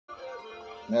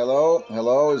Hello?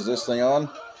 Hello? Is this thing on?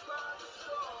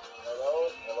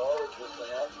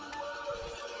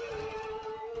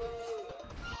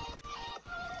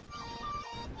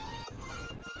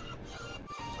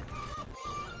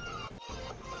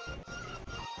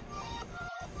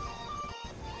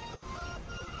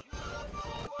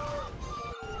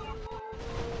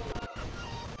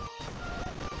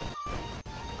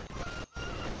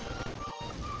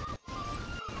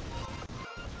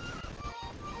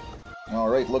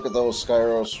 Alright, look at those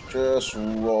Skyros just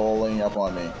rolling up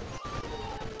on me.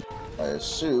 I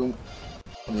assume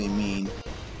they mean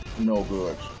no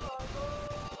good.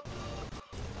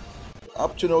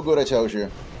 Up to no good, I tell you.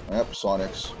 Yep,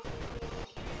 Sonics.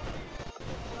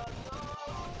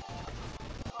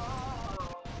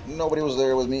 Nobody was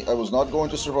there with me. I was not going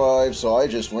to survive, so I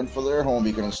just went for their home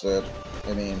beacon instead.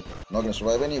 I mean, I'm not going to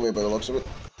survive anyway by the looks of it.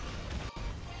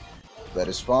 That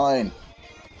is fine.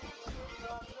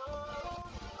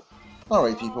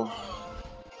 Alright, people.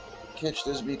 Catch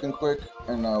this beacon quick,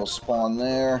 and I'll spawn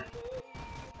there.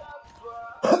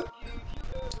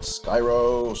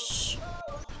 Skyros.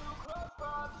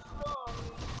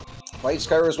 Fight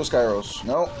Skyros with Skyros.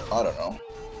 No, I don't know.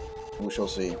 We shall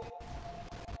see.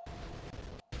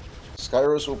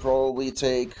 Skyros will probably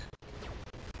take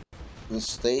the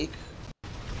stake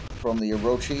from the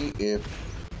Orochi if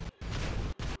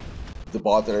the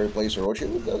bot that I replace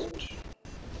Orochi with doesn't.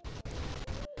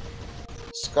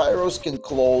 Skyros can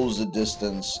close the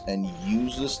distance and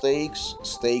use the stakes.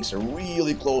 Stakes are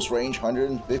really close range,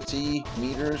 150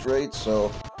 meters, right? So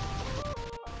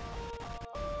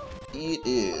it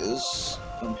is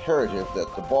imperative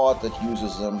that the bot that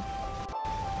uses them,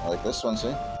 like this one,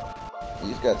 see?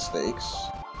 He's got stakes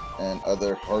and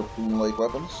other harpoon-like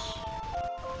weapons.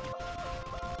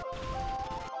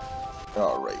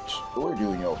 Alright, we're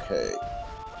doing okay.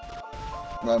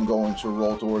 I'm going to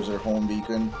roll towards their home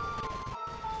beacon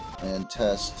and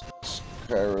test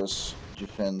Skyros'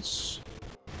 defense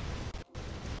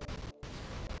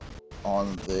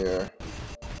on their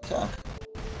attack.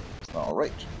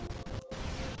 Alright.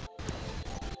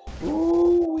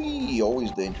 Ooh-wee,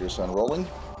 always dangerous on rolling.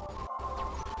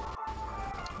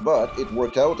 But it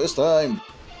worked out this time.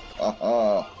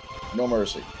 Haha, no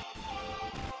mercy.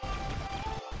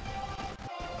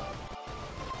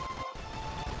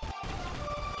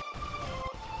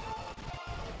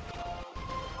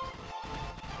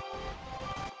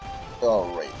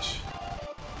 Alright.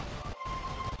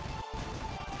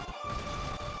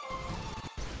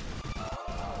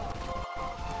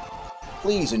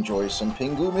 Please enjoy some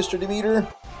Pingu, Mr. Demeter.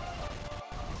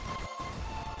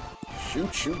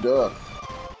 Shoot, shoot, duck.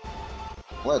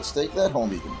 Let's take that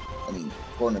home beacon. I mean,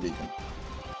 corner beacon.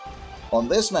 On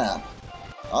this map,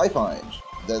 I find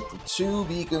that the two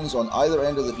beacons on either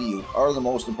end of the field are the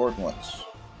most important ones.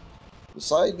 The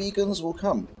side beacons will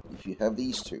come if you have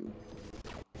these two.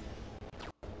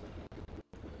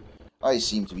 I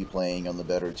seem to be playing on the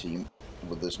better team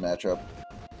with this matchup.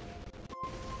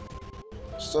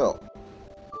 So,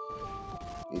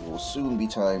 it will soon be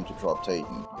time to drop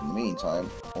Titan. In the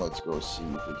meantime, let's go see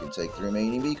if we can take the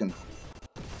remaining beacon.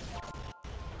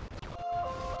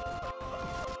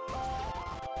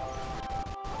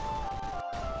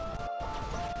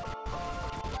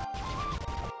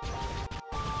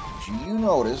 Do you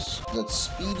notice that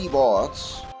speedy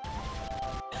bots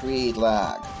create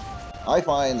lag? I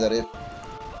find that if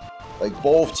like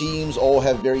both teams all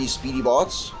have very speedy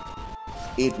bots,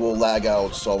 it will lag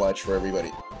out so much for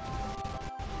everybody.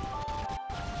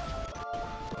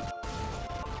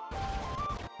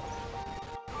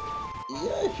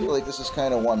 Yeah, I feel like this is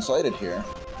kind of one-sided here.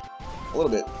 A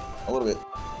little bit. A little bit.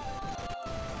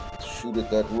 Let's shoot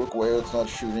at that rook where it's not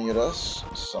shooting at us.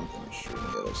 Something is shooting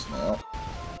at us now.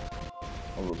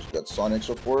 Oh, rook's got Sonics,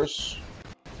 of course.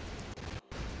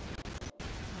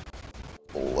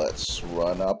 Let's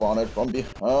run up on it from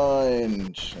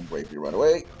behind and bravely run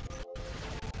away.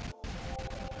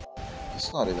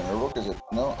 It's not even a rook, is it?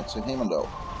 No, it's a Hamando.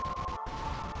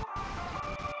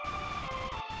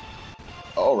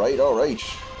 Alright, alright.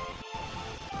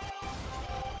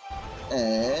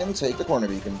 And take the corner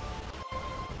beacon.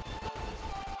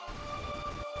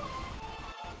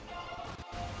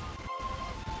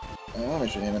 Oh,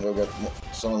 Mr. Hamando got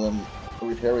some of them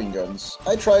repairing guns.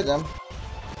 I tried them.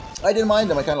 I didn't mind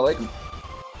them, I kind of like them.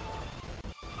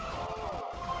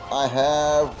 I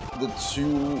have the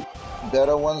two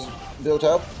beta ones built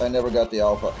up. I never got the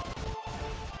alpha.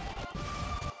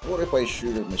 What if I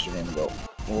shoot at Mr. Hamando?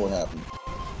 What would happen?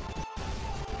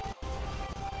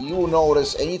 You will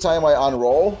notice anytime I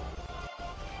unroll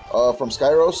from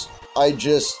Skyros, I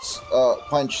just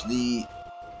punch the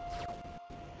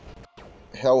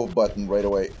health button right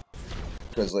away.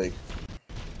 Because, like,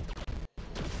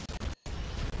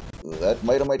 that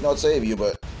might or might not save you,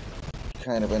 but you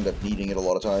kind of end up needing it a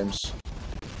lot of times.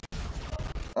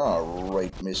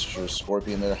 Alright, Mr.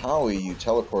 Scorpion there. How are you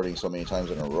teleporting so many times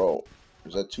in a row?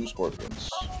 Is that 2 scorpions?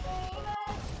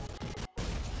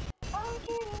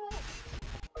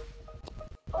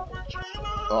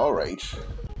 Alright.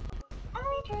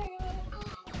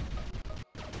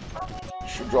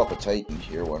 Should drop a Titan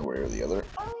here one way or the other.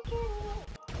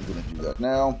 I'm gonna do that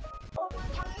now.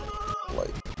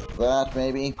 Like that,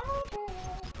 maybe.